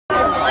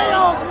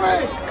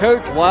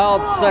Coach,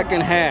 wild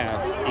second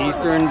half.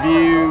 Eastern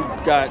View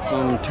got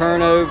some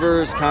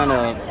turnovers, kind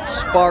of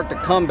sparked a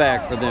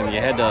comeback for them. You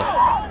had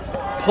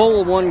to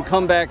pull one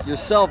comeback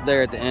yourself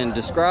there at the end.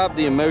 Describe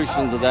the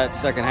emotions of that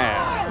second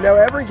half. You know,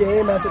 every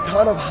game has a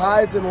ton of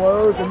highs and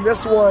lows, and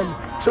this one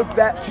took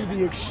that to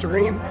the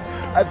extreme,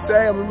 I'd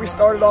say. I mean, we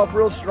started off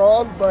real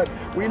strong, but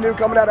we knew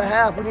coming out of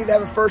half we needed to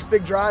have a first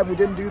big drive. We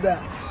didn't do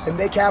that, and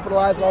they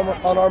capitalized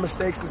on our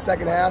mistakes in the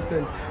second half.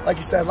 And like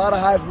you said, a lot of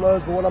highs and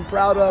lows, but what I'm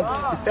proud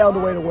of, we found a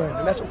way to win,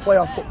 and that's what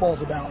playoff football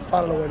is about,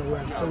 finding a way to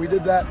win. So we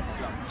did that,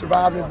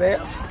 survived and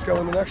advanced. Let's go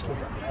in the next one.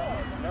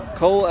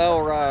 Cole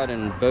Elrod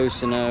and Bo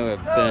Sano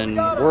have been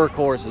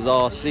workhorses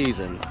all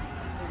season.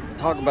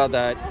 Talk about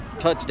that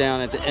touchdown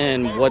at the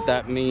end, what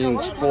that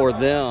means for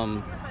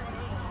them,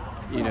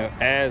 you know,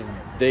 as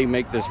they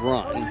make this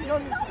run.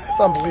 It's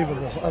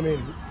unbelievable. I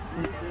mean,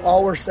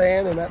 all we're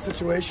saying in that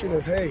situation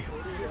is, hey,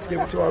 let's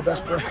give it to our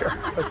best player.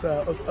 Let's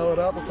throw it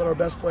up. Let's let our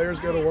best players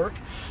go to work.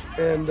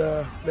 And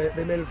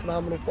they made a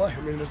phenomenal play.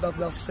 I mean, there's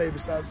nothing else to say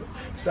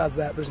besides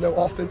that. There's no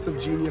offensive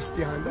genius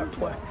behind that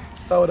play.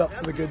 Let's throw it up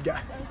to the good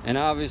guy. And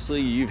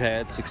obviously you've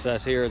had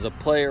success here as a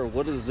player.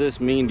 What does this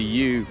mean to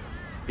you,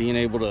 being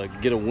able to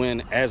get a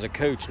win as a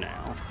coach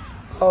now?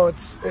 Oh,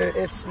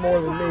 it's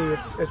more than me.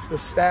 It's the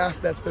staff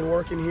that's been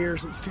working here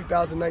since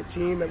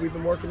 2019 that we've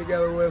been working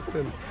together with,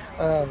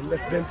 and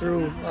that's been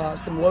through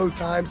some low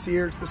times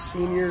here. It's the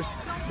seniors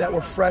that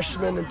were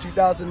freshmen in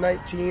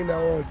 2019 that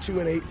were only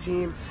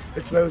 2-18.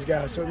 It's those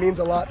guys. So it means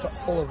a lot to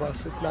all of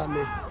us. It's not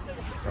me.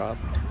 Rob?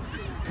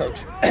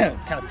 Coach, kind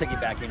of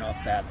piggybacking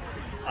off that,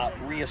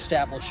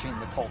 reestablishing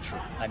the culture.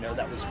 I know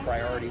that was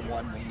priority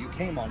one when you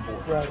came on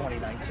board in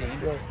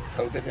 2019. Right.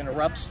 COVID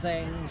interrupts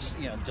things,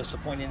 you know,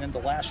 disappointing into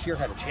last year,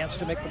 had a chance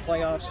to make the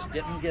playoffs,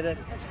 didn't get it.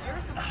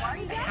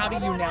 How do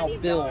you now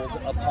build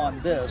upon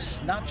this,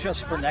 not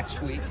just for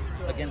next week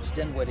against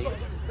Dinwiddie,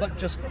 but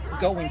just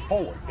going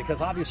forward?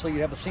 Because obviously you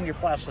have a senior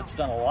class that's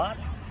done a lot,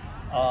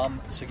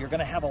 so you're going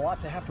to have a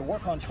lot to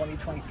work on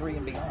 2023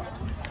 and beyond.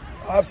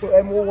 Absolutely,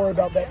 and we'll worry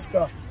about that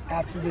stuff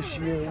after this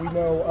year. We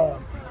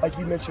know, like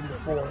you mentioned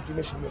before, like you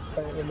mentioned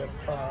in the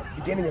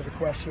beginning of the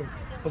question,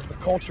 was the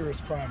culture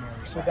is primary.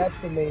 So that's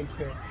the main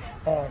thing.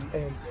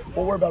 And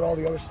we'll worry about all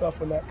the other stuff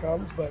when that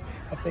comes, but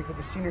I think what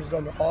the seniors have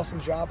done an awesome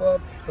job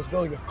of is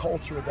building a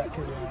culture that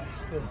can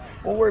last. And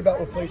we'll worry about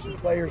replacing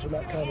players when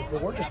that comes,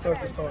 but we're just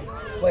focused on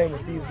playing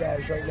with these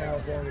guys right now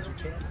as long as we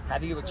can. How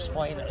do you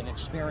explain an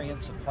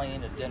experience of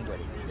playing at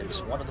Dinwiddie?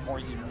 It's one of the more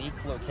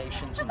unique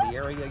locations in the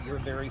area. You're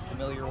very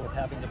familiar with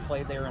having to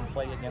play there and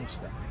play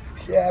against them.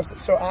 Yeah,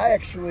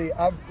 absolutely. So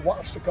I've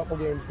watched a couple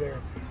games there.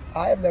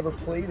 I have never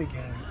played a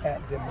game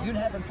at Dinwiddie. You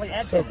haven't played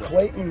at So Dinwiddie?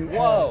 Clayton,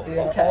 Whoa,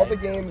 okay. all the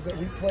games that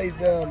we played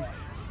them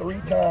 3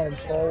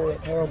 times, all were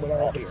at home when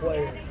I was a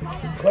player.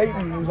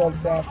 Clayton, who's on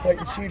staff,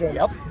 Clayton Cheatham,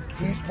 Yep.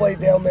 he's played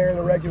down there in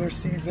the regular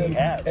season. He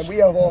has. And we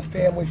have all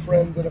family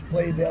friends that have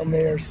played down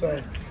there, so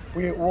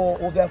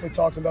we'll definitely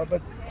talk to them about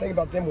it. But the thing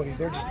about Dinwiddie,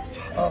 they're just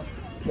tough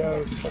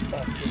nosed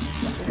football team.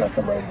 So we got to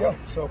come ready to go.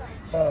 So,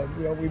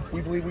 you know,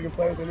 we believe we can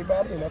play with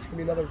anybody, and that's going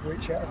to be another great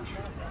challenge.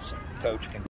 Coach,